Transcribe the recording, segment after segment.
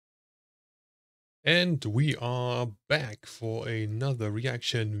And we are back for another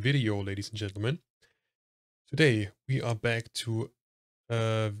reaction video, ladies and gentlemen. Today we are back to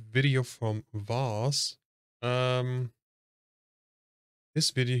a video from Vars. Um, this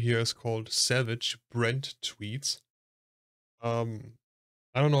video here is called Savage Brent Tweets. Um,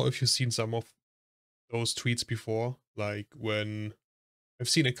 I don't know if you've seen some of those tweets before, like when I've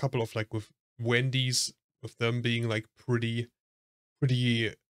seen a couple of like with Wendy's, with them being like pretty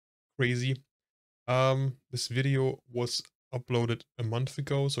crazy. This video was uploaded a month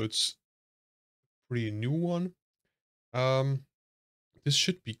ago, so it's pretty new one. Um, this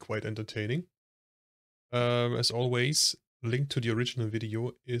should be quite entertaining. As always, link to the original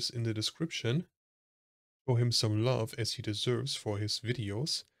video is in the description. Show him some love as he deserves for his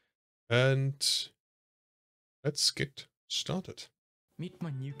videos. And let's get started. Meet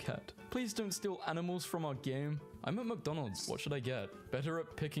my new cat. Please don't steal animals from our game. I'm at McDonald's. What should I get? Better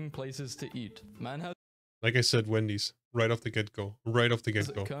at picking places to eat. Man has Like I said, Wendy's. Right off the get-go. Right off the a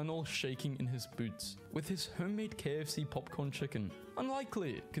get-go. colonel shaking in his boots. With his homemade KFC popcorn chicken.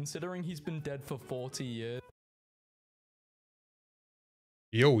 Unlikely, considering he's been dead for 40 years.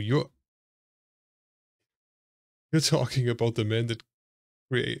 Yo, you're talking about the man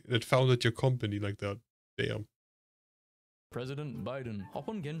that founded your company like that. Damn. President Biden. Hop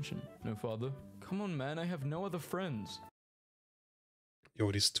on Genshin. No father. Come on man, I have no other friends. Yo,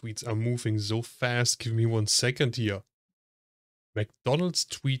 these tweets are moving so fast. Give me 1 second here. McDonald's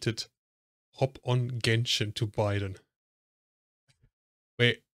tweeted, hop on Genshin to Biden.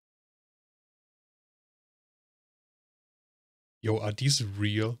 Wait. Yo, are these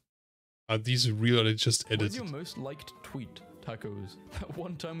real? Are these real or they just What is edited? your most liked tweet? Tacos. That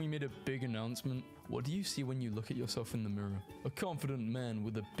one time we made a big announcement. What do you see when you look at yourself in the mirror? A confident man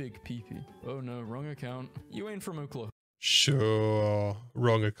with a big peepee. Oh no, wrong account. You ain't from Oklahoma. Sure,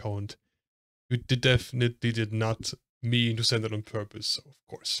 wrong account. You definitely did not mean to send it on purpose, so of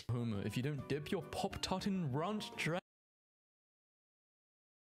course. If you don't dip your Pop-Tart in ranch dressing.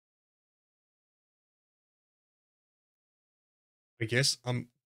 I guess I'm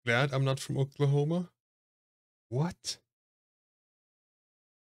glad I'm not from Oklahoma. What?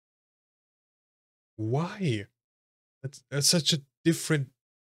 Why? That's such a different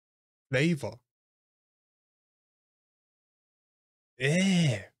flavor.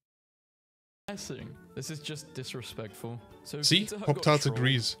 Eh. This is just disrespectful. So See? Pizza Hut got Pop-Tarts trolled.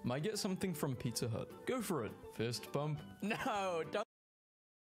 agrees. Might get something from Pizza Hut. Go for it. Fist bump. No, don't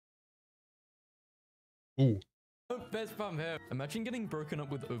Ooh. fist bump here. Imagine getting broken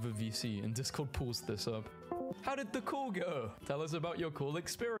up with over VC and Discord pulls this up. How did the call go? Tell us about your call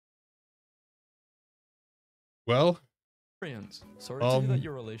experience. Well, Sorry to hear that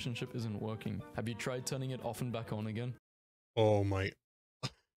your relationship isn't working. Have you tried turning it off and back on again? oh my.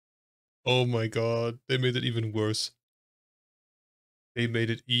 Oh my god, they made it even worse. They made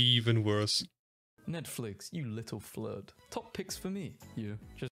it even worse. Netflix, you little flirt. Top picks for me. You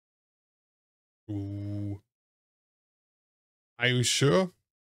just Ooh. Are you sure?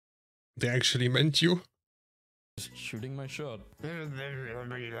 They actually meant you? shooting my shot.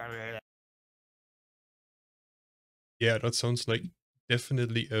 Yeah, that sounds like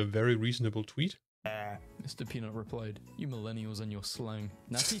definitely a very reasonable tweet. Mr. Peanut replied, you millennials and your slang.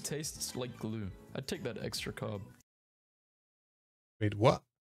 Natty tastes like glue. I'd take that extra carb. Wait, what?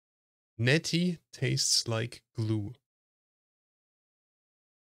 Netty tastes like glue.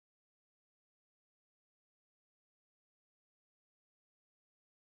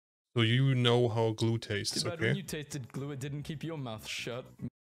 So you know how glue tastes, Too bad okay? when you tasted glue it didn't keep your mouth shut.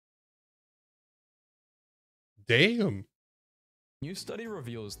 Damn! New study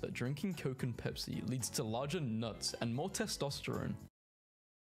reveals that drinking Coke and Pepsi leads to larger nuts and more testosterone.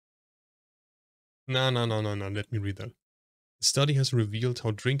 No, let me read that. The study has revealed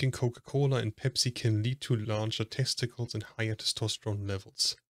how drinking Coca-Cola and Pepsi can lead to larger testicles and higher testosterone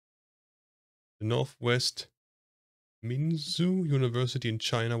levels. The Northwest Minzu University in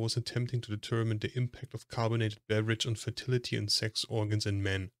China was attempting to determine the impact of carbonated beverage on fertility and sex organs in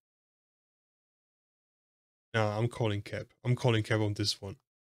men. Nah, I'm calling cap. I'm calling cap on this one.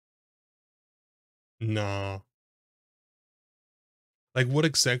 Nah. Like, what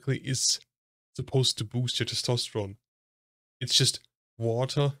exactly is supposed to boost your testosterone? It's just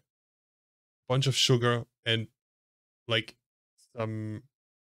water, bunch of sugar, and like some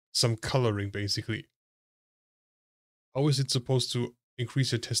coloring, basically. How is it supposed to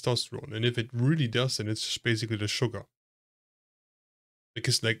increase your testosterone? And if it really does, then it's just basically the sugar.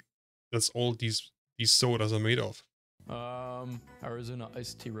 Because like that's all these sodas are made of. Arizona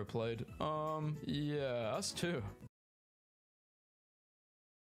Iced Tea replied, yeah, us too.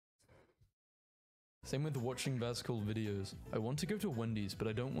 Same with watching Vaazkl videos. I want to go to Wendy's, but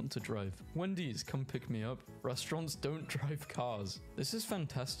I don't want to drive. Wendy's, come pick me up. Restaurants don't drive cars. This is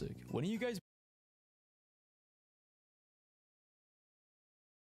fantastic. When are you guys...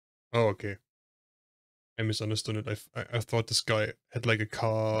 Oh, okay. I misunderstood it. I thought this guy had like a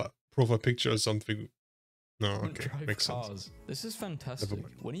car profile picture or something. No, okay, drive makes cars. sense. This is fantastic.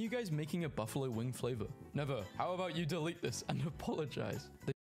 mind. When are you guys making a buffalo wing flavor? Never. How about you delete this and apologize?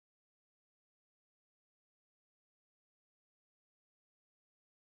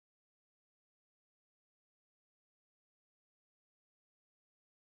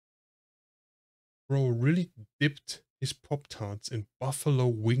 Bro really dipped his Pop-Tarts in buffalo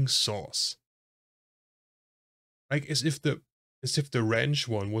wing sauce. Like as if the ranch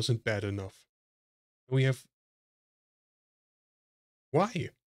one wasn't bad enough. We have... Why?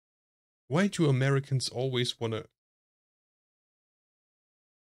 Why do Americans always wanna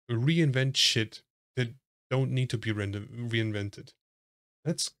reinvent shit that don't need to be reinvented?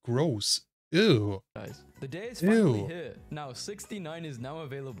 That's gross. Ew. Guys, the day is finally Ew. here. Now 69 is now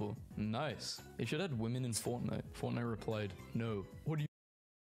available. Nice. They should add women in Fortnite. Fortnite replied, no. What do you...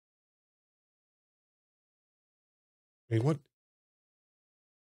 Wait, what?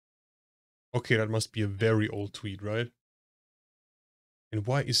 Okay, that must be a very old tweet, right? And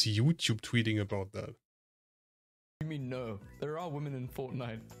why is YouTube tweeting about that? You mean no? There are women in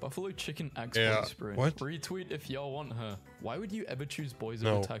Fortnite. Buffalo chicken axe Yeah, body spray. what? Retweet if y'all want her. Why would you ever choose boys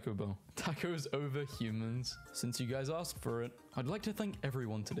No. over Taco Bell? Tacos over humans? Since you guys asked for it, I'd like to thank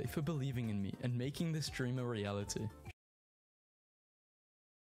everyone today for believing in me and making this dream a reality.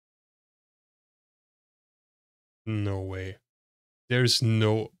 No way. There's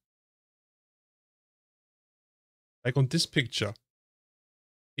no... Like on this picture,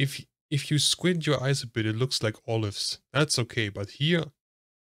 if you squint your eyes a bit, it looks like olives. That's okay, but here...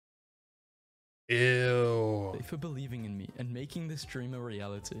 Ew. For believing in me and making this dream a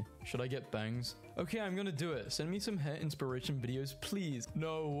reality. Should I get bangs? Okay, I'm gonna do it. Send me some hair inspiration videos, please.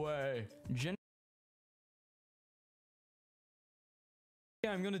 No way.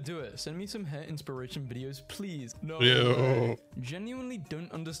 Yeah, I'm gonna do it. Send me some hair inspiration videos, please. No way. Genuinely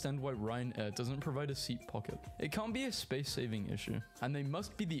don't understand why Ryanair doesn't provide a seat pocket. It can't be a space-saving issue. And they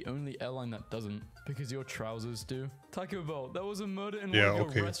must be the only airline that doesn't. Because your trousers do. Taco Bell, there was a murder in one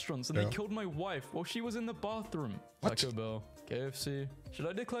of your restaurants and they killed my wife while she was in the bathroom. What? Taco Bell. KFC. Should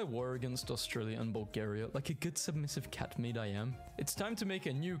I declare war against Australia and Bulgaria like a good submissive cat maid I am? It's time to make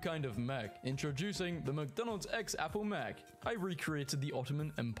a new kind of Mac. Introducing the McDonald's X Apple Mac. I recreated the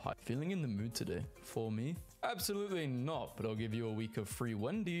Ottoman Empire. Feeling in the mood today? For me? Absolutely not, but I'll give you a week of free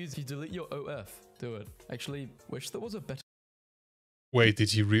Wendy's if you delete your OF. Do it. Actually, wish there was a better... Wait,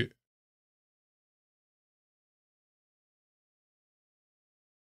 did he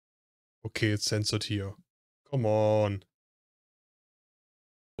Okay, it's censored here. Come on.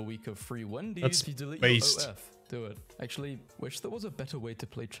 A week of free Wendy's That's if you delete based. your OF. Do it. Actually, wish there was a better way to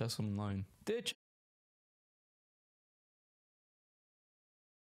play chess online. Ditch.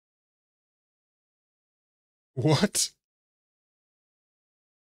 What?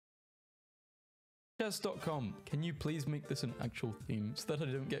 Chess.com. Can you please make this an actual theme so that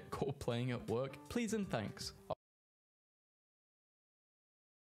I don't get caught playing at work? Please and thanks. I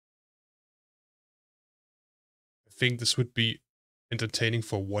think this would be entertaining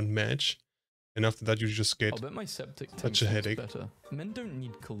for one match. And after that you just get I'll bet my septic tank such a looks headache. better. Men don't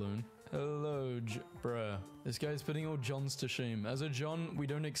need cologne. Hello, bruh. This guy's putting all Johns to shame. As a John, we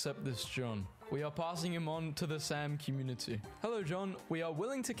don't accept this John. We are passing him on to the Sam community. Hello, John. We are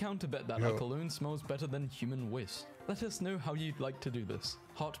willing to counterbet that our cologne smells better than human waste. Let us know how you'd like to do this.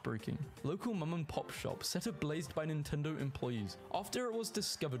 Heartbreaking. Local mum and pop shop set ablaze by Nintendo employees. After it was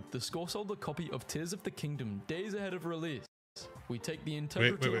discovered, the score sold a copy of Tears of the Kingdom days ahead of release. We take the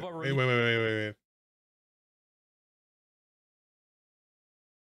integrity of our wait.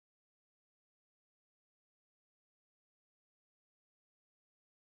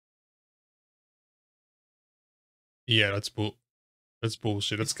 Yeah, that's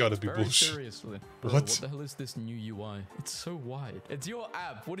bullshit. That's gotta be very bullshit. Seriously. Bro, What? What the hell is this new UI? It's so wide. It's your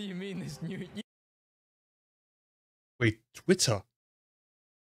app. What do you mean this new... Wait, Twitter?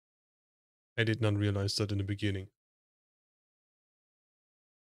 I did not realize that in the beginning.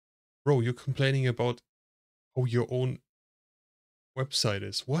 Bro, you're complaining about how your own website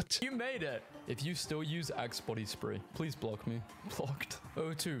is. What? You made it! If you still use Axe body spray, please block me. Blocked.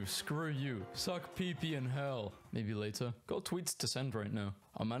 O2, screw you. Suck pee-pee in hell. Maybe later. Got tweets to send right now.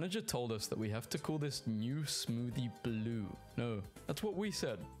 Our manager told us that we have to call this new smoothie blue. No, that's what we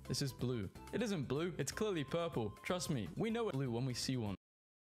said. This is blue. It isn't blue, it's clearly purple. Trust me, we know it's blue when we see one.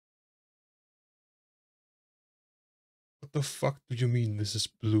 What the fuck do you mean this is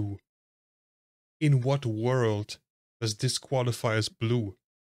blue? In what world does this qualify as blue?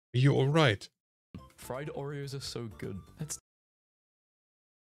 Are you alright? Fried Oreos are so good. Let's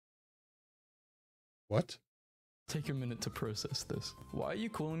What? take a minute to process this. Why are you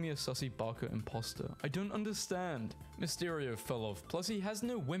calling me a sussy Barker imposter? I don't understand. Mysterio fell off, plus he has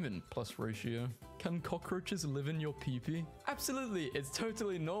no women, plus ratio. Can cockroaches live in your pee-pee? Absolutely, it's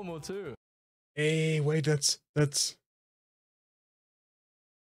totally normal too. Hey, wait, that's it's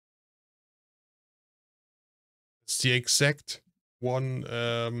the exact one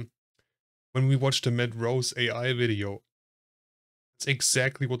when we watched the Matt Rose AI video. It's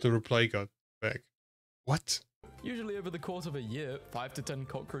exactly what the reply got back. What? Usually over the course of a year, 5 to 10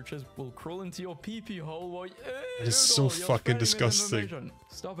 cockroaches will crawl into your pee-pee hole while That is so fucking disgusting.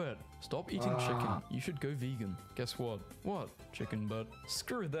 Stop it. Stop eating chicken. You should go vegan. Guess what? What? Chicken butt.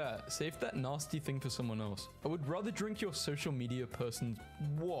 Screw that. Save that nasty thing for someone else. I would rather drink your social media person's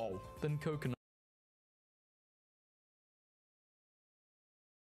whoa than coconut.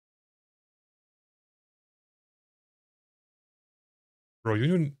 Bro,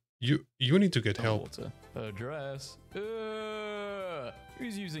 you need to get help. Water. Address.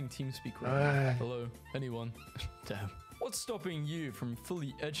 Who's using TeamSpeak right now? Hello? Anyone? Damn. What's stopping you from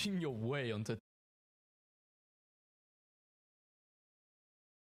fully edging your way onto...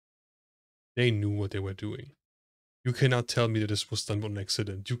 They knew what they were doing. You cannot tell me that this was done on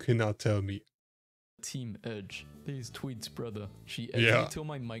accident. You cannot tell me. Team Edge. These tweets, brother. She edged me till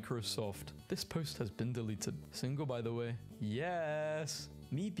my Microsoft. This post has been deleted. Single, by the way. Yes.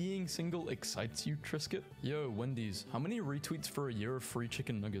 Me being single excites you, Trisket? Yo, Wendy's. How many retweets for a year of free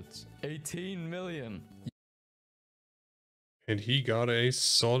chicken nuggets? 18 million. And he got a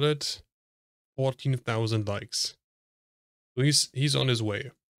solid 14,000 likes. So he's on his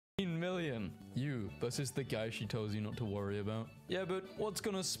way. 18 million. You versus the guy she tells you not to worry about. Yeah, but what's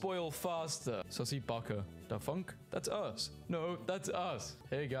gonna spoil faster? Sussy Baka. Da Funk? That's us. No, that's us.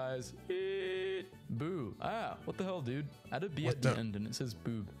 Hey guys. Boo. Ah, what the hell, dude? Add a B at the end and it says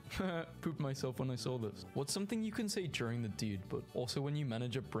boob. Pooped myself when I saw this. What's something you can say during the deed, but also when you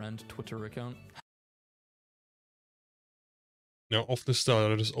manage a brand Twitter account? Now, off the start,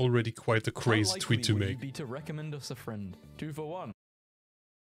 that is already quite a crazy tweet to How likely would make. you be to recommend us a friend? 2 for 1.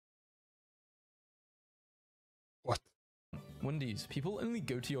 What? Wendy's, people only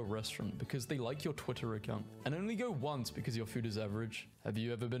go to your restaurant because they like your Twitter account, and only go once because your food is average. Have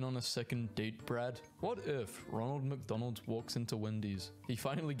you ever been on a second date, Brad? What if Ronald McDonald walks into Wendy's? He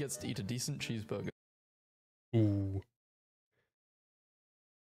finally gets to eat a decent cheeseburger. Ooh.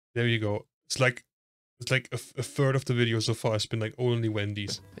 There you go. It's like a third of the video so far has been like only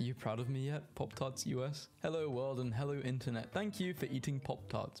Wendy's. Are you proud of me yet, Pop-Tarts US? Hello world and hello internet. Thank you for eating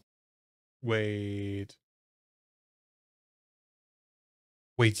Pop-Tarts. Wait.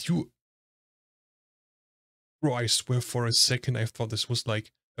 Wait, you... Bro, I swear for a second I thought this was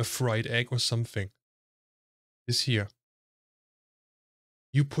like a fried egg or something. This here.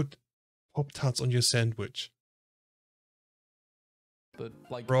 You put Pop-Tarts on your sandwich. But,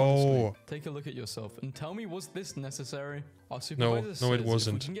 like, bro, honestly, take a look at yourself and tell me, was this necessary? Our supervisor says it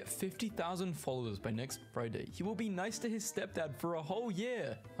wasn't. if we can get 50,000 followers by next Friday, he will be nice to his stepdad for a whole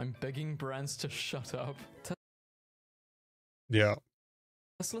year. I'm begging brands to shut up. Yeah.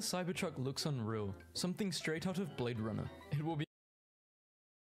 Tesla Cybertruck looks unreal. Something straight out of Blade Runner. It will be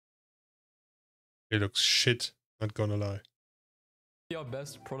It looks shit, not gonna lie. our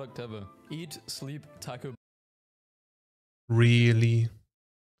best product ever. Eat, sleep, Taco. Really?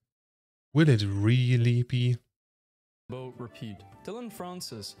 Will it really be? Repeat. Dylan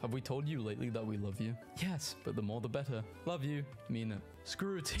Francis, have we told you lately that we love you? Yes, but the more the better. Love you. Mean it.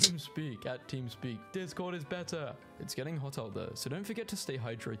 Screw TeamSpeak at TeamSpeak. Discord is better. It's getting hot out there, so don't forget to stay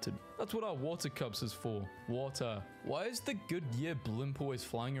hydrated. That's what our water cups is for. Water. Why is the Goodyear blimp always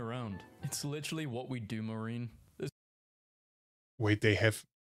flying around? It's literally what we do, Marine. Wait, they have...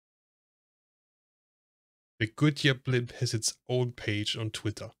 The Goodyear blimp has its own page on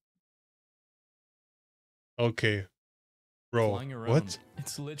Twitter. Okay. Bro, what?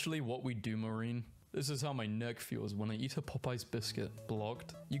 It's literally what we do, Marine. This is how my neck feels when I eat a Popeye's biscuit.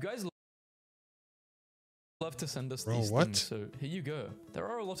 Blocked. You guys love to send us these things, so here you go. There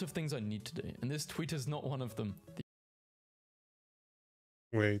are a lot of things I need today, and this tweet is not one of them.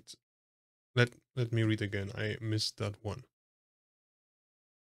 Wait. Let me read again. I missed that one.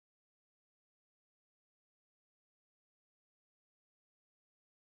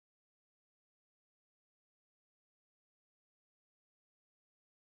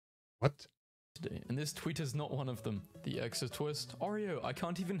 What? today, and this tweet is not one of them. The X is twist. Oreo, I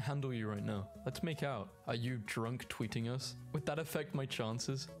can't even handle you right now. Let's make out. Are you drunk tweeting us? Would that affect my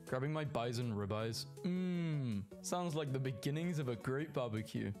chances? Grabbing my bison ribeyes? Sounds like the beginnings of a great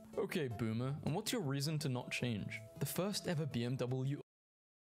barbecue. Okay, boomer, and what's your reason to not change? The first ever BMW.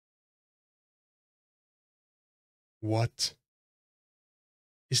 What?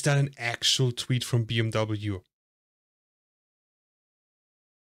 Is that an actual tweet from BMW?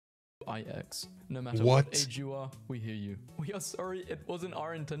 iX. No matter What? what age you are, we hear you. We are sorry, it wasn't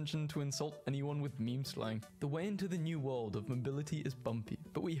our intention to insult anyone with meme slang. The way into the new world of mobility is bumpy,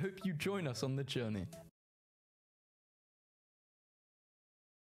 but we hope you join us on the journey.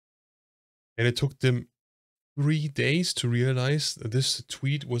 And it took them 3 days to realize that this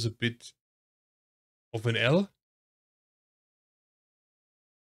tweet was a bit of an L.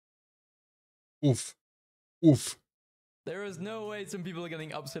 Oof. Oof. There is no way some people are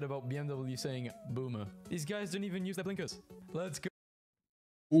getting upset about BMW saying boomer. These guys don't even use their blinkers. Let's go.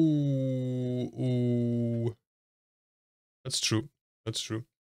 Ooh. Ooh. That's true. That's true.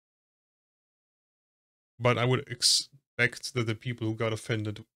 But I would expect that the people who got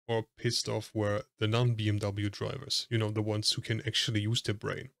offended or pissed off were the non-BMW drivers. You know, the ones who can actually use their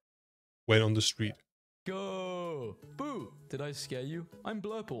brain when on the street. Go! Boo! Did I scare you? I'm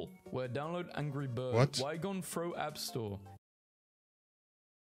Blurple. Where download Angry Bird. What? Wygon Fro App Store.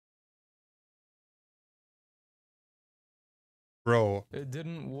 Bro. It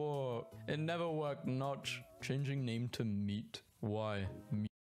didn't work. It never worked. Notch. Changing name to Meat. Why?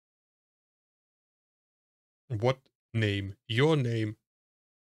 Meat. What name? Your name?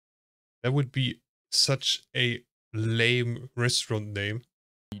 That would be such a lame restaurant name.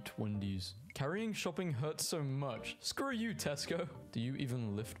 Eat Wendy's. Carrying shopping hurts so much. Screw you, Tesco. Do you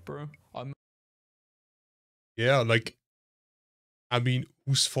even lift, bro? Yeah, like, I mean,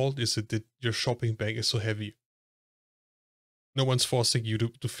 whose fault is it that your shopping bag is so heavy? No one's forcing you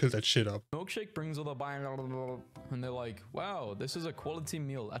to fill that shit up. Milkshake brings all the and they're like, wow, this is a quality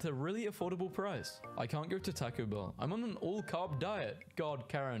meal at a really affordable price. I can't go to Taco Bell. I'm on an all-carb diet. God,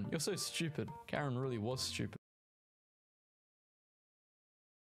 Karen, you're so stupid. Karen really was stupid.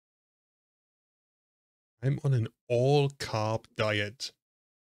 I'm on an all-carb diet.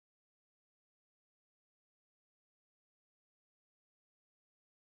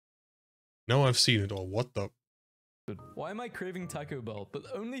 Now I've seen it all. What the? Why am I craving Taco Bell, but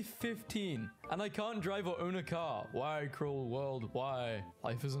only 15? And I can't drive or own a car. Why, cruel world, why?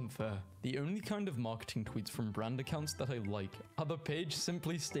 Life isn't fair. The only kind of marketing tweets from brand accounts that I like are the page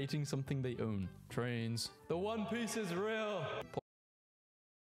simply stating something they own. Trains. The One Piece is real.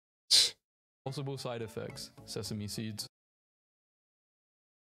 Possible side effects. Sesame seeds.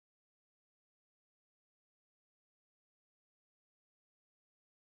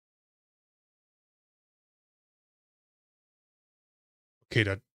 Okay,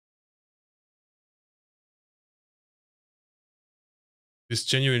 this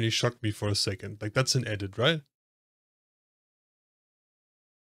genuinely shocked me for a second. Like, that's an edit, right?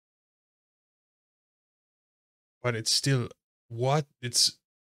 But it's still... What? It's...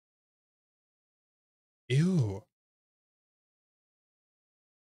 Ew.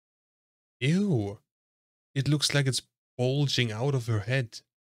 Ew. It looks like it's bulging out of her head.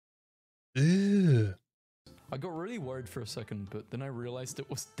 Ew. I got really worried for a second, but then I realized it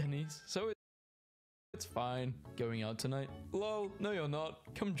was Denny's, so it's fine. Going out tonight? Lol, no you're not.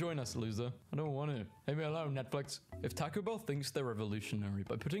 Come join us, loser. I don't want to. Leave me alone, Netflix. If Taco Bell thinks they're revolutionary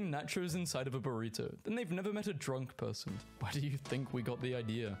by putting nachos inside of a burrito, then they've never met a drunk person. Why do you think we got the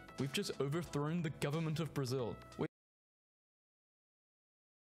idea? We've just overthrown the government of Brazil.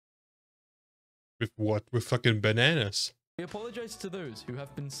 With what? With fucking bananas. We apologize to those who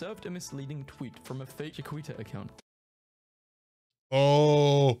have been served a misleading tweet from a fake Chiquita account.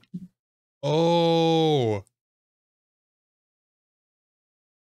 Oh. Oh.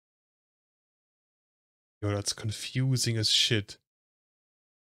 Yo, that's confusing as shit.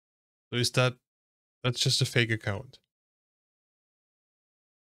 So is that... That's just a fake account.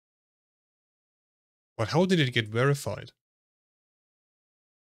 But how did it get verified?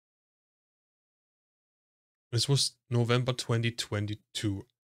 This was November 2022.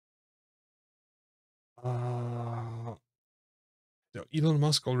 Elon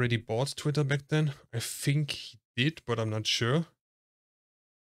Musk already bought Twitter back then? I think he did, but I'm not sure.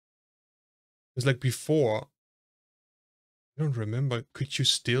 It's like before. I don't remember. Could you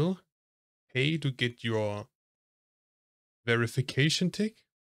still pay to get your verification tick?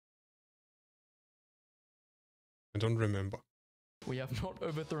 I don't remember. We have not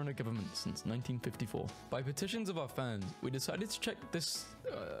overthrown a government since 1954. By petitions of our fans, we decided to check this,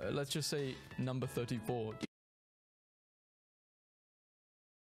 let's just say, number 34.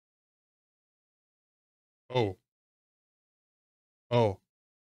 Oh. Oh.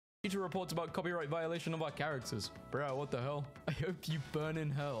 To reports about copyright violation of our characters. Bro, what the hell? I hope you burn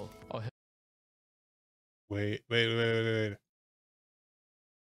in hell. Wait.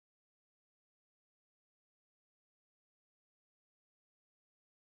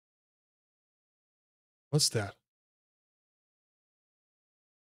 What's that?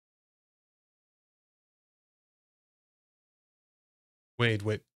 Wait.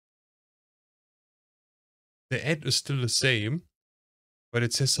 The ad is still the same, but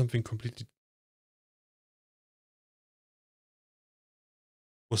it says something completely...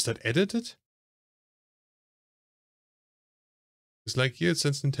 Was that edited? It's like here it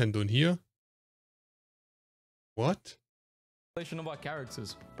says Nintendo and here. What? Of our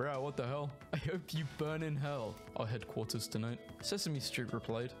characters. Bro, what the hell? I hope you burn in hell. Our headquarters tonight. Sesame Street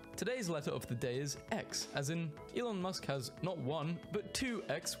replied. Today's letter of the day is X, as in Elon Musk has not one, but 2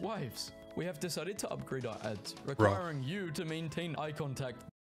 ex-wives. We have decided to upgrade our ads, requiring you to maintain eye contact.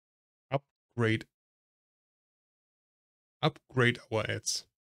 Upgrade our ads.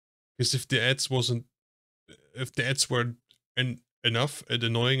 Because if the ads weren't enough and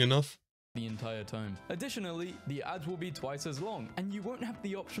annoying enough, the entire time. Additionally, the ads will be twice as long, and you won't have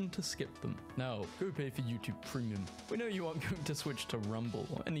the option to skip them. Now, go pay for YouTube Premium. We know you aren't going to switch to Rumble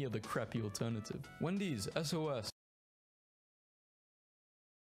or any other crappy alternative. Wendy's, SOS.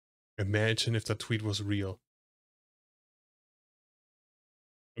 imagine if that tweet was real.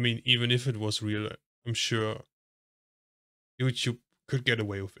 I mean, even if it was real, I'm sure YouTube could get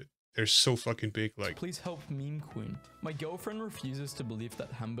away with it. They're so fucking big, like... Please help Meme Queen. My girlfriend refuses to believe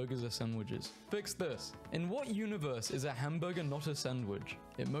that hamburgers are sandwiches. Fix this. In what universe is a hamburger not a sandwich?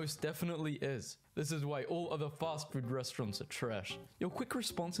 It most definitely is. This is why all other fast food restaurants are trash. Your quick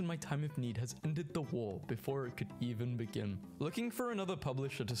response in my time of need has ended the war before it could even begin. Looking for another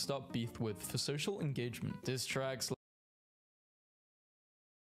publisher to start beef with for social engagement. Diss tracks...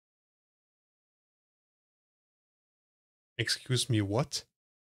 Excuse me, what?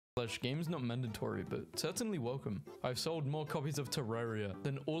 Games not mandatory, but certainly welcome. I've sold more copies of Terraria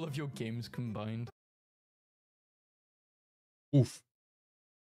than all of your games combined. Oof.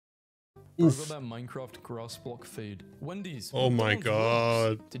 I got that Minecraft grass block fade. Wendy's. Oh my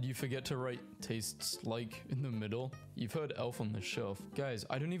god. Did you forget to write tastes like in the middle? You've heard Elf on the Shelf. Guys,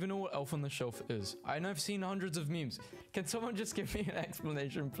 I don't even know what Elf on the Shelf is. I know I've seen hundreds of memes. Can someone just give me an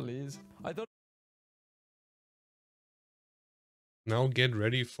explanation, please? I thought... Now get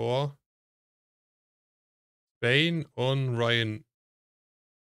ready for Spain on Ryan.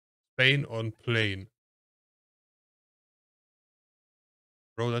 Spain on plane.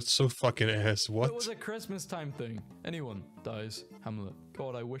 Bro, that's so fucking ass. What? It was a Christmas time thing. Anyone dies. Hamlet.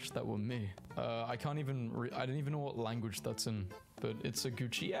 God, I wish that were me. I can't even I don't even know what language that's in, but it's a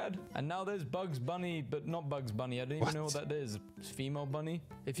Gucci ad. And now there's Bugs Bunny, but not Bugs Bunny. I don't even know what that is. Female bunny?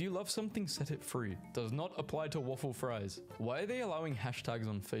 If you love something, set it free. Does not apply to waffle fries. Why are they allowing hashtags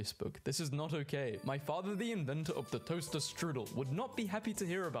on Facebook? This is not okay. My father, the inventor of the toaster strudel, would not be happy to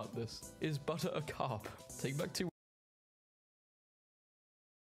hear about this. Is butter a carb? Take back to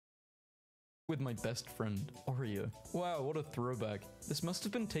with my best friend, Oreo. Wow, what a throwback. This must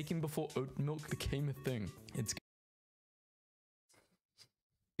have been taken before oat milk became a thing. It's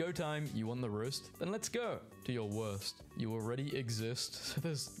go time. You want the roast? Then let's go. To your worst. You already exist, so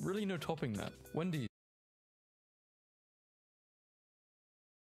there's really no topping that. Wendy's.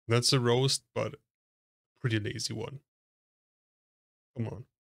 That's a roast, but pretty lazy one. Come on.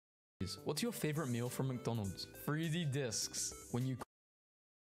 What's your favorite meal from McDonald's? Freezy discs. When you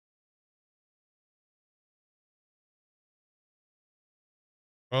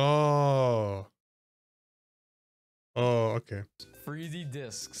Oh. Oh, okay. Freezy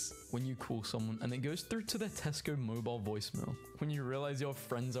discs. When you call someone and it goes through to their Tesco mobile voicemail. When you realize your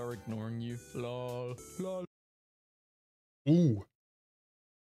friends are ignoring you. Lol. Lol. Ooh.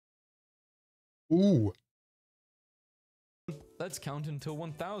 Ooh. Let's count until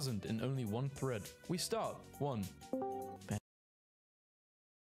 1000 in only one thread. We start. 1.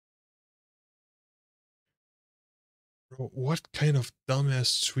 Bro, what kind of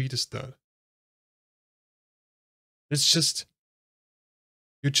dumbass tweet is that? It's just...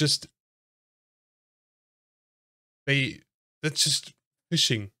 That's just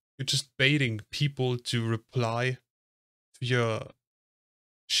phishing. You're just baiting people to reply to your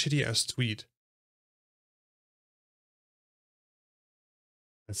shitty ass tweet.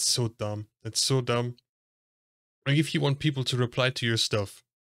 That's so dumb. That's so dumb. Like, if you want people to reply to your stuff,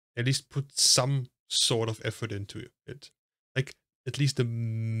 at least put some sort of effort into it. Like, at least a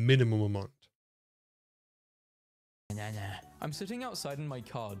minimum amount. I'm sitting outside in my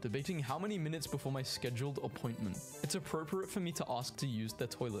car debating how many minutes before my scheduled appointment it's appropriate for me to ask to use their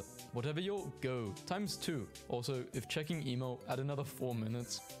toilet. Whatever your go, times 2. Also, if checking email, add another 4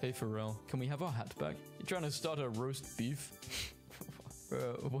 minutes. Hey Pharrell, can we have our hat back? You trying to start a roast beef?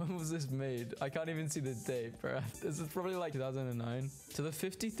 Bro, when was this made? I can't even see the date, bro. This is probably like 2009. To the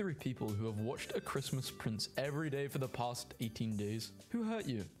 53 people who have watched A Christmas Prince every day for the past 18 days, who hurt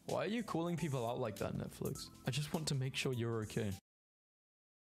you? Why are you calling people out like that, Netflix? I just want to make sure you're okay.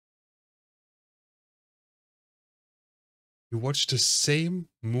 You watch the same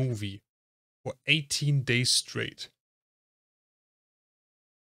movie for 18 days straight.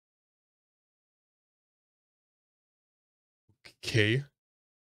 Okay.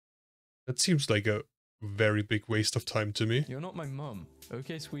 That seems like a very big waste of time to me. You're not my mum.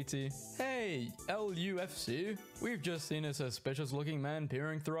 Okay, sweetie. Hey, LUFC. We've just seen a suspicious looking man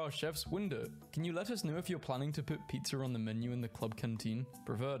peering through our chef's window. Can you let us know if you're planning to put pizza on the menu in the club canteen?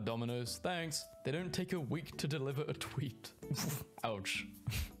 Prefer Domino's, thanks. They don't take a week to deliver a tweet. Ouch.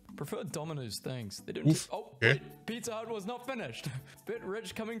 Prefer Domino's, thanks. They don't. Oh, okay. Wait, Pizza Hut was not finished. Bit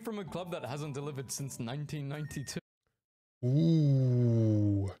rich coming from a club that hasn't delivered since 1992.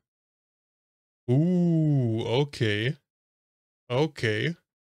 Ooh. Ooh, okay. Okay.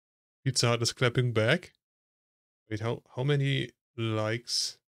 Pizza Hut is clapping back. Wait, how many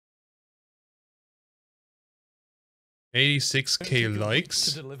likes? 86k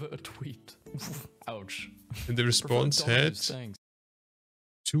likes. To deliver a tweet. Ouch. And the response had thanks.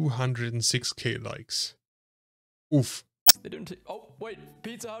 206k likes. Oof. They don't take. Oh, wait,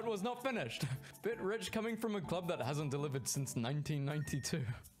 Pizza Hut was not finished. Bit rich coming from a club that hasn't delivered since 1992.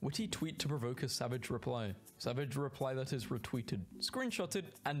 Witty tweet to provoke a savage reply. Savage reply that is retweeted, screenshotted,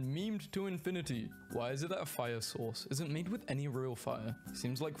 and memed to infinity. Why is it that a fire source isn't made with any real fire?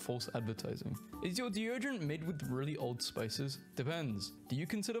 Seems like false advertising. Is your deodorant made with really old spices? Depends. Do you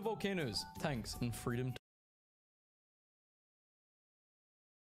consider volcanoes, tanks, and freedom?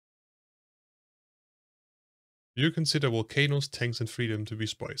 Do you consider volcanoes, tanks, and freedom to be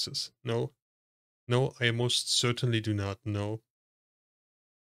spices? No. No, I most certainly do not. No.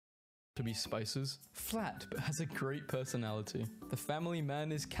 To be spices? Flat, but has a great personality. The family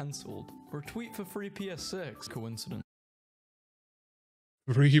man is cancelled. Retweet for free PS6. Coincidence.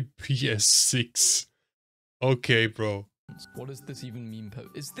 Free PS6. Okay, bro. What is this even meme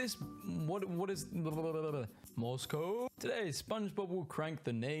post? Is this what is Moscow? Today, SpongeBob will crank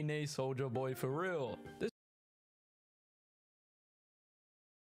the Nay Nay Soldier Boy for real. This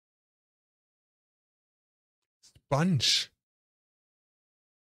Sponge.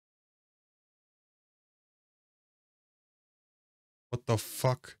 What the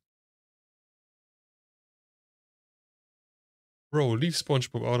fuck? Bro, leave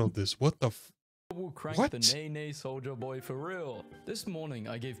SpongeBob out of this. What the f- will crank What? the Nay Nay Soldier Boy for real. This morning,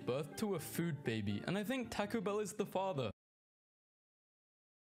 I gave birth to a food baby, and I think Taco Bell is the father.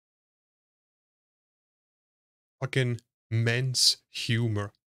 Fucking men's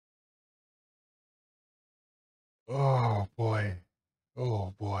humor. Oh boy.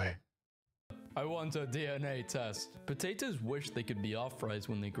 Oh boy. I want a DNA test. Potatoes wish they could be our fries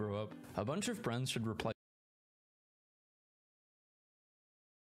when they grow up. A bunch of brands should reply.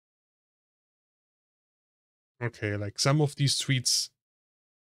 Okay, like some of these tweets,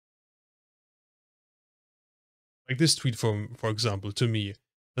 like this tweet from, for example, to me,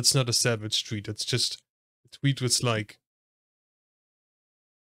 that's not a savage tweet. It's just a tweet with like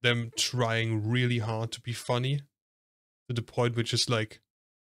them trying really hard to be funny to the point which is like,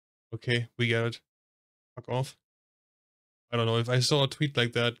 okay, we get it. Fuck off. I don't know, if I saw a tweet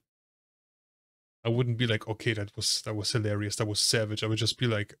like that, I wouldn't be like, okay, that was hilarious, that was savage. I would just be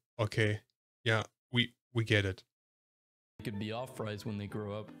like, okay, yeah, we get it. Could be our fries when they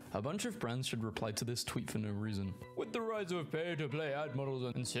grow up. A bunch of brands should reply to this tweet for no reason. With the rise of pay-to-play ad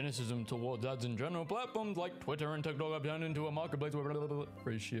models and cynicism towards ads in general, platforms like Twitter and TikTok have turned into a marketplace with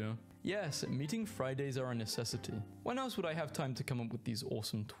ratio. Yes, meeting Fridays are a necessity. When else would I have time to come up with these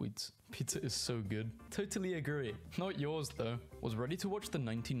awesome tweets? Pizza is so good. Totally agree. Not yours though. Was ready to watch the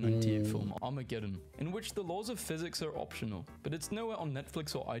 1998 film Armageddon, in which the laws of physics are optional, but it's nowhere on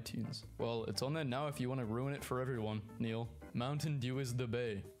Netflix or iTunes. Well, it's on there now if you want to ruin it for everyone, Neil. Mountain Dew is the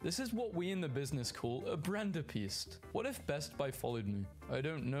bay. This is what we in the business call a branderpiece. What if Best Buy followed me? I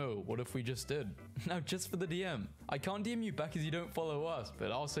don't know. What if we just did? Now just for the DM. I can't DM you back as you don't follow us,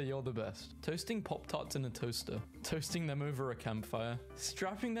 but I'll say you're the best. Toasting Pop-Tarts in a toaster. Toasting them over a campfire.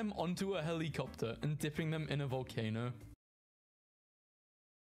 Strapping them onto a helicopter and dipping them in a volcano.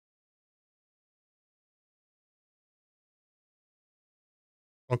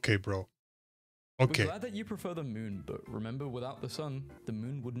 Okay, bro. We're Okay. glad that you prefer the moon, but remember, without the sun, the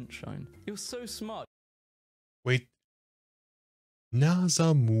moon wouldn't shine. You're so smart. Wait.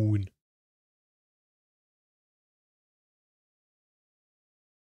 NASA moon.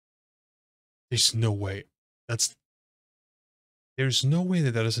 There's no way. There's no way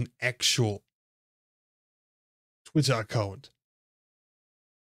that is an actual Twitter account.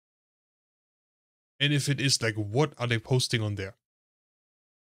 And if it is, like, what are they posting on there?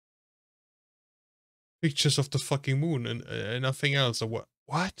 Pictures of the fucking moon and nothing else, or what?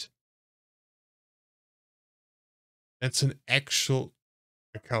 What? That's an actual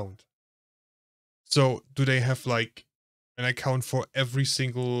account. So do they have like an account for every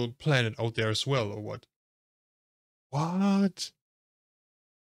single planet out there as well, or what? What?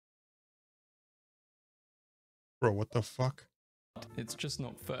 Bro, what the fuck? It's just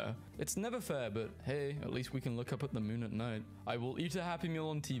not fair. It's never fair, but hey, at least we can look up at the moon at night. I will eat a Happy Meal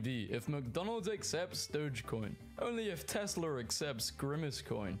on TV if McDonald's accepts Dogecoin. Only if Tesla accepts Grimace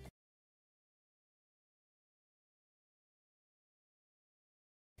Coin.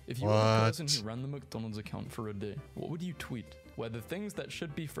 If you were the person who ran the McDonald's account for a day, what would you tweet? Where the things that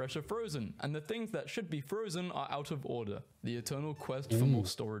should be fresh are frozen, and the things that should be frozen are out of order. The eternal quest for more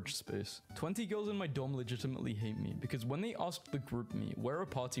storage space. 20 girls in my dorm legitimately hate me, because when they asked the group me where a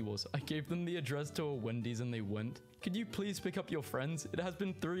party was, I gave them the address to a Wendy's and they went. Could you please pick up your friends? It has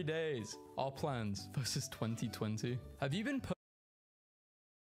been 3 days. Our plans versus 2020. Have you been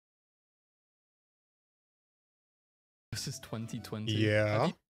versus 2020?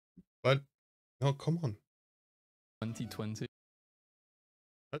 Yeah. But no, come on. 2020.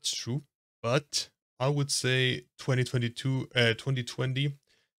 That's true. But I would say 2020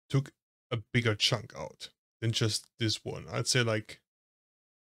 took a bigger chunk out than just this one. I'd say like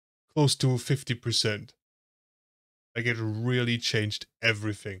close to 50%. Like it really changed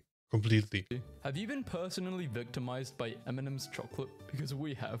everything completely. Have you been personally victimized by M&M's chocolate? Because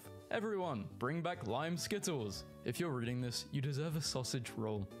we have. Everyone, bring back lime Skittles. If you're reading this, you deserve a sausage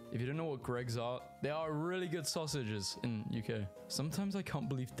roll. If you don't know what Greg's are, they are really good sausages in UK. Sometimes I can't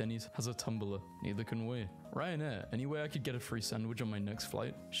believe Denny's has a tumbler. Neither can we. Ryanair, any way I could get a free sandwich on my next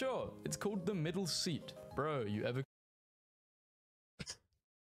flight? Sure, it's called the middle seat. Bro, you ever...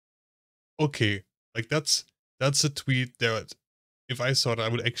 Okay, like that's a tweet that if I saw it, I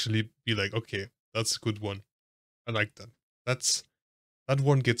would actually be like, okay, that's a good one. I like that. That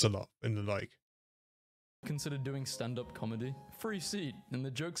one gets a lot in the like. Consider doing stand-up comedy? Free seat, and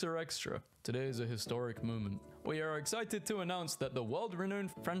the jokes are extra. Today is a historic moment. We are excited to announce that the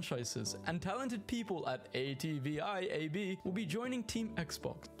world-renowned franchises and talented people at ATVIAB will be joining Team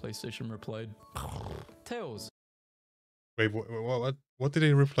Xbox. PlayStation replied, Tails. Wait, what did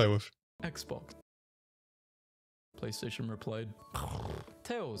they reply with? Xbox. PlayStation replied,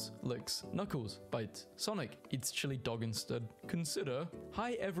 Tails, licks, Knuckles, bites, Sonic, eats chili dog instead. Consider,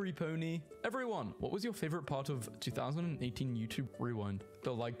 hi every pony. Everyone, what was your favorite part of 2018 YouTube Rewind?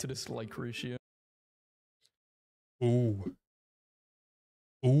 The like to dislike ratio. Ooh.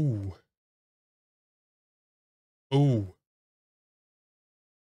 Ooh. Ooh.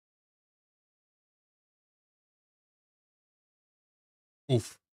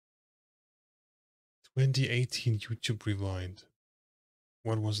 Oof. 2018 YouTube Rewind.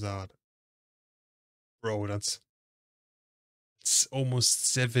 What was that? Bro, it's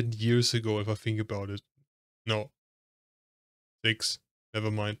almost 7 years ago if I think about it. No. 6. Never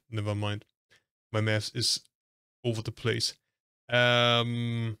mind. My math is over the place.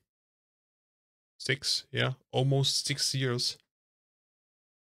 6, yeah. Almost 6 years.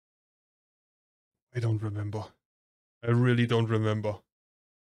 I don't remember. I really don't remember.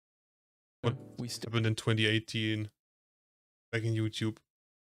 What happened in 2018 back in YouTube?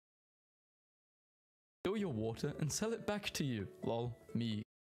 Fill your water and sell it back to you. Lol, me.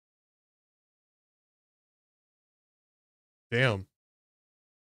 Damn.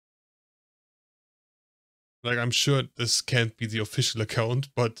 Like, I'm sure this can't be the official account,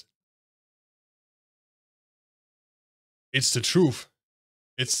 but it's the truth.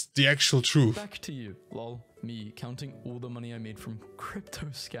 It's the actual truth. Back to you. Lol, me, counting all the money I made from crypto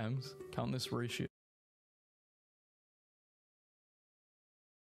scams. Count this ratio.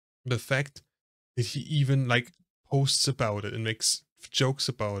 The fact that he even, like, posts about it and makes jokes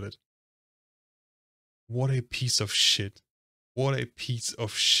about it. What a piece of shit. What a piece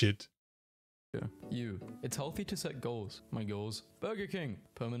of shit. You. It's healthy to set goals. My goals. Burger King.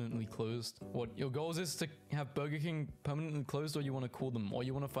 Permanently closed. What, your goals is to have Burger King permanently closed, or you want to call them, or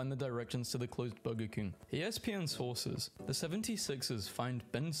you want to find the directions to the closed Burger King? ESPN sources. The 76ers fined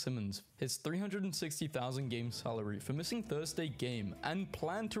Ben Simmons his $360,000 game salary for missing Thursday game and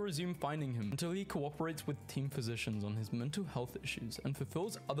plan to resume fining him until he cooperates with team physicians on his mental health issues and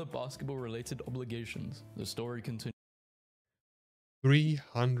fulfills other basketball-related obligations. The story continues.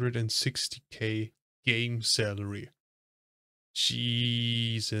 360k game salary.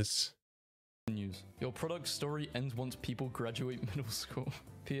 Jesus. Your product story ends once people graduate middle school.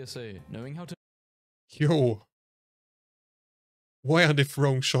 PSA, knowing how to... Yo. Why are they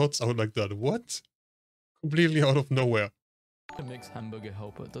throwing shots out like that? What? Completely out of nowhere. To mix hamburger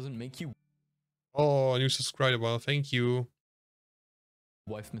helper doesn't make you... Oh, new subscriber. Well, thank you.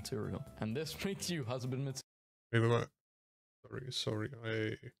 Wife material. And this makes you husband material. Wait. Sorry,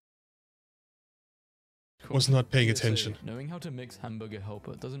 I was not paying attention. Knowing how to mix hamburger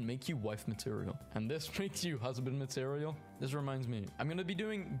helper doesn't make you wife material. And this makes you husband material. This reminds me, I'm gonna be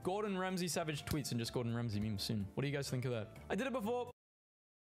doing Gordon Ramsay savage tweets and just Gordon Ramsay memes soon. What do you guys think of that? I did it before,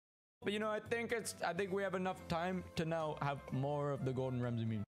 but you know, I think we have enough time to now have more of the Gordon Ramsay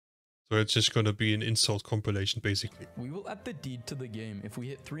memes. So it's just gonna be an insult compilation, basically. We will add the deed to the game if we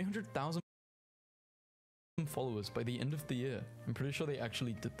hit 300,000 followers by the end of the year. I'm pretty sure they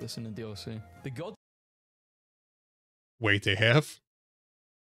actually did this in a DLC. The gods... Wait, they have?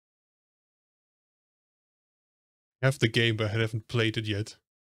 I have the game, but I haven't played it yet.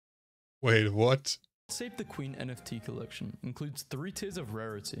 Wait, what? Save the Queen NFT collection includes 3 tiers of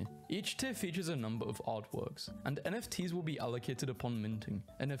rarity. Each tier features a number of artworks, and NFTs will be allocated upon minting.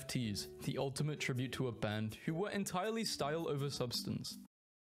 NFTs, the ultimate tribute to a band who were entirely style over substance.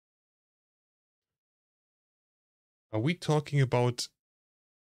 Are we talking about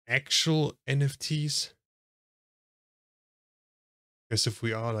actual NFTs? Because if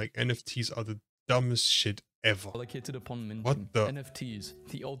we are, like, NFTs are the dumbest shit ever. Allocated upon minting. What the? NFTs,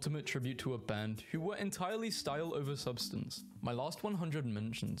 the ultimate tribute to a band who were entirely style over substance. My last 100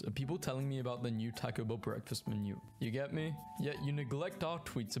 mentions are people telling me about the new Taco Bell breakfast menu. You get me? Yet you neglect our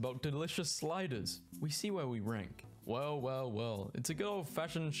tweets about delicious sliders. We see where we rank. Well, it's a good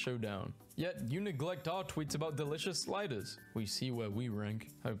old-fashioned showdown. Yet you neglect our tweets about delicious sliders. We see where we rank.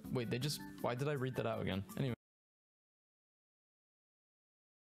 Oh, wait, why did I read that out again? Anyway.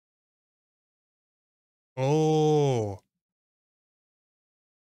 Oh.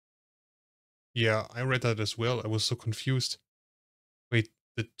 Yeah, I read that as well. I was so confused. Wait,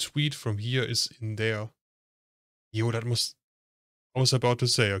 the tweet from here is in there. Yo, that must... I was about to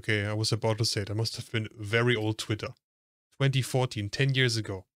say that must have been very old Twitter. 2014, 10 years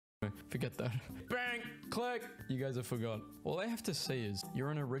ago. Forget that. Bang! Click! You guys have forgot. All I have to say is, you're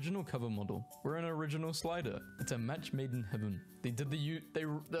an original cover model. We're an original slider. It's a match made in heaven. They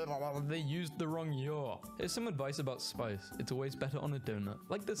used the wrong yaw. Here's some advice about spice. It's always better on a donut.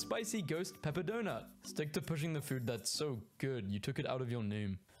 Like the spicy ghost pepper donut. Stick to pushing the food that's so good, you took it out of your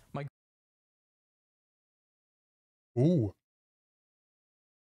name. My... Ooh.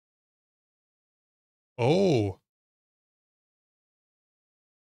 Oh.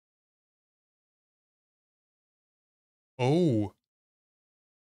 Oh.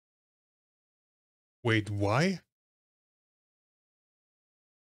 Wait, why?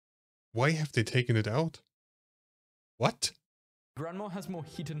 Why have they taken it out? What? Grandma has more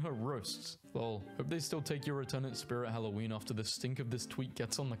heat in her roasts. Lol. Hope they still take your return at Spirit Halloween after the stink of this tweet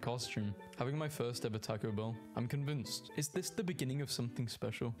gets on the costume. Having my first ever Taco Bell, I'm convinced. Is this the beginning of something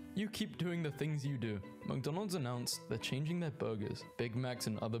special? You keep doing the things you do. McDonald's announced they're changing their burgers. Big Macs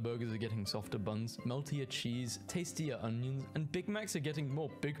and other burgers are getting softer buns, meltier cheese, tastier onions, and Big Macs are getting more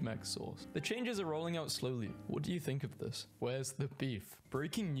Big Mac sauce. The changes are rolling out slowly. What do you think of this? Where's the beef?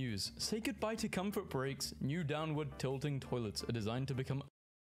 Breaking news. Say goodbye to comfort breaks. New downward tilting toilets are designed to become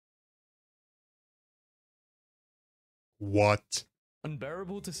What?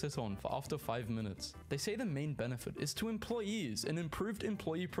 unbearable to sit on for after 5 minutes. They say the main benefit is to employees and improved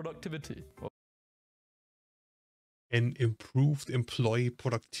employee productivity. An improved employee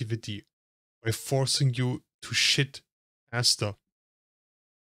productivity by forcing you to shit faster.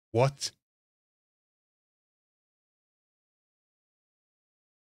 What?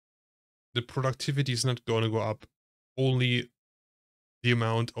 The productivity is not going to go up, only the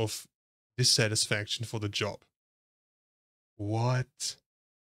amount of dissatisfaction for the job. What?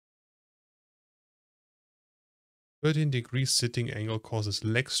 13 degrees sitting angle causes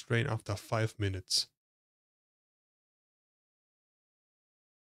leg strain after 5 minutes.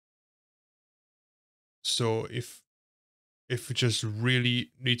 So if you just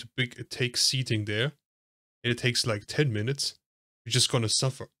really need to take seating there, and it takes like 10 minutes, you're just gonna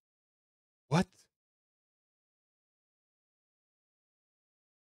suffer. What?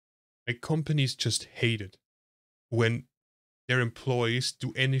 Like, companies just hate it when their employees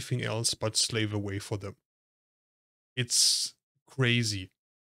do anything else but slave away for them. It's crazy.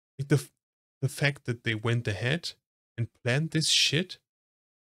 Like the fact that they went ahead and planned this shit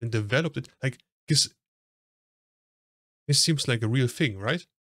and developed it, like, because this seems like a real thing, right?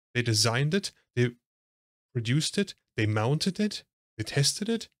 They designed it, they produced it, they mounted it, they tested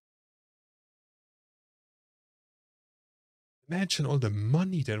it. Imagine all the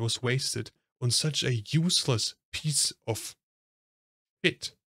money that was wasted on such a useless piece of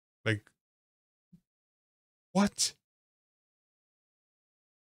shit. Like, what?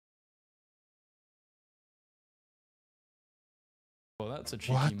 Well, that's a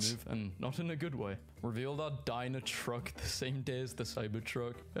cheeky What? move, and not in a good way. Revealed our diner truck the same day as the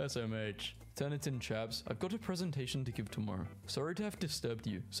Cybertruck. SMH. Turn it in, chaps. I've got a presentation to give tomorrow. Sorry to have disturbed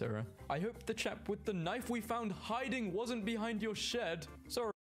you, Sarah. I hope the chap with the knife we found hiding wasn't behind your shed.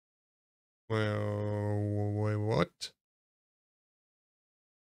 Sorry. Well, wait, what?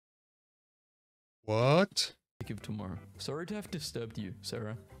 What? Give tomorrow. Sorry to have disturbed you,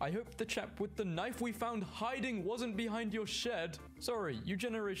 Sarah. I hope the chap with the knife we found hiding wasn't behind your shed. Sorry, you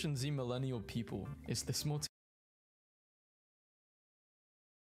Generation Z millennial people. Is this more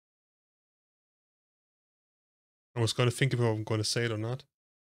I was gonna think if I'm gonna say it or not.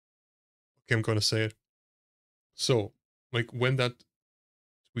 Okay, I'm gonna say it. So, like, when that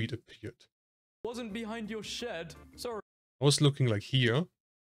tweet appeared, wasn't behind your shed? Sorry. I was looking like here,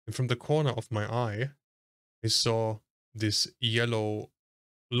 and from the corner of my eye, I saw this yellow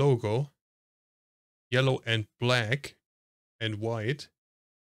logo, yellow and black and white,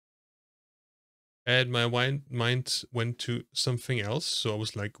 and my mind went to something else. So I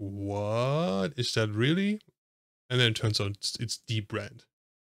was like, what is that really? And then it turns out it's the brand.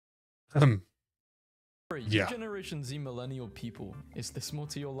 Sorry, you Yeah. Generation Z millennial people. Is this more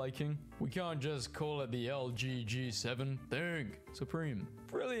to your liking? We can't just call it the LGG7 thing. Supreme.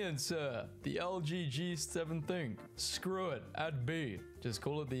 Brilliant, sir. The LGG7 thing. Screw it. Add B. Just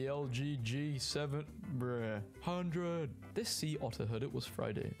call it the LGG7. Bruh. 100. This sea otter heard it was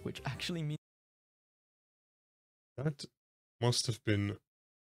Friday, which actually means That must have been...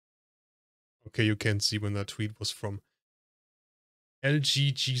 Okay, you can't see when that tweet was from.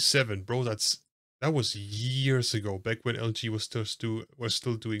 LGG7, bro, that was years ago, back when LG was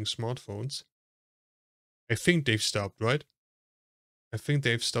still doing smartphones. I think they've stopped, right? I think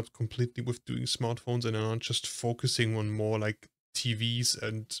they've stopped completely with doing smartphones and are just focusing on more like TVs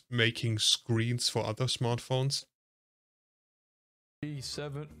and making screens for other smartphones.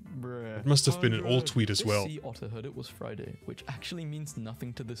 G7, bruh. It must have been an old 100. tweet as well. This sea otter heard it was Friday, which actually means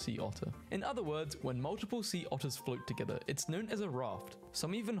nothing to the sea otter. In other words, when multiple sea otters float together, it's known as a raft.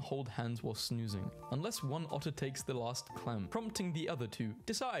 Some even hold hands while snoozing, unless one otter takes the last clam, prompting the other to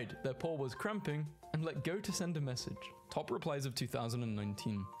decide their paw was cramping and let go to send a message. Top replies of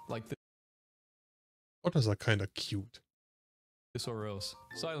 2019, like Otters are kinda cute. this or else.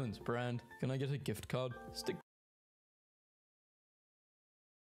 Silence, brand. Can I get a gift card? Stick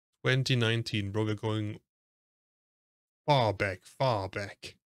 2019, bro, we're going far back, far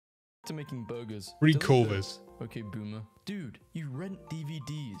back. to making burgers. Pre-COVID. Delicious. Okay, boomer. Dude, you rent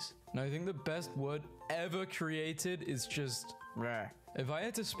DVDs. Now, I think the best word ever created is just rah. If I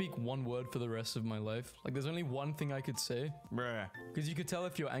had to speak one word for the rest of my life, like there's only one thing I could say, bruh. Because you could tell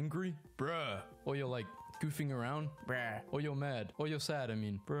if you're angry, bruh. Or you're like goofing around, bruh. Or you're mad. Or you're sad, I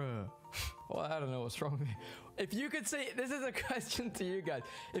mean, bruh. Well, I don't know what's wrong with me. If you could say, this is a question to you guys.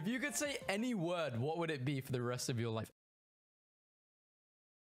 If you could say any word, what would it be for the rest of your life?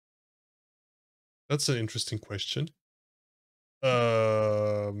 That's an interesting question.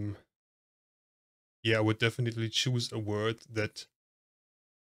 Yeah, I would definitely choose a word that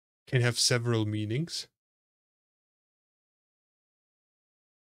can have several meanings.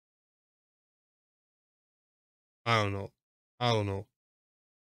 I don't know. I don't know.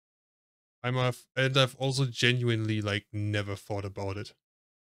 And I've also genuinely like never thought about it.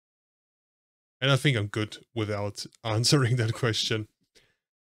 And I think I'm good without answering that question.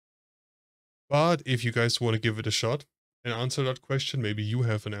 But if you guys want to give it a shot and answer that question, maybe you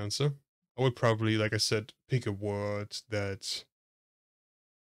have an answer. I would probably, like I said, pick a word that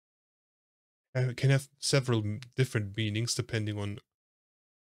can have several different meanings depending on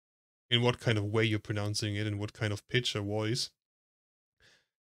in what kind of way you're pronouncing it and what kind of pitch or voice.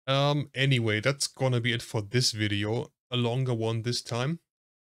 Anyway, that's gonna be it for this video. A longer one this time.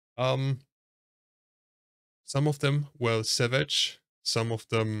 Some of them, well, savage. Some of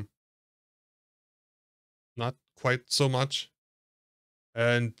them, not quite so much.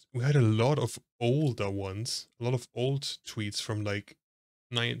 And we had a lot of older ones, a lot of old tweets from like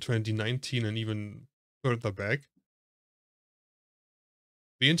 2019 and even further back.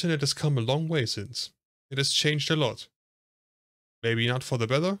 The internet has come a long way since. It has changed a lot. Maybe not for the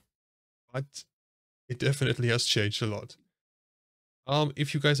better, but it definitely has changed a lot.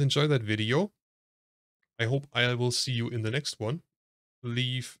 If you guys enjoy that video, I hope I will see you in the next one.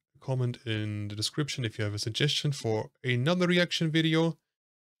 Leave a comment in the description if you have a suggestion for another reaction video.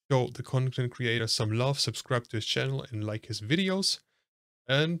 Show the content creator some love, subscribe to his channel and like his videos.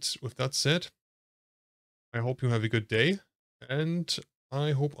 And with that said, I hope you have a good day and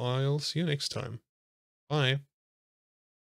I hope I'll see you next time. Bye.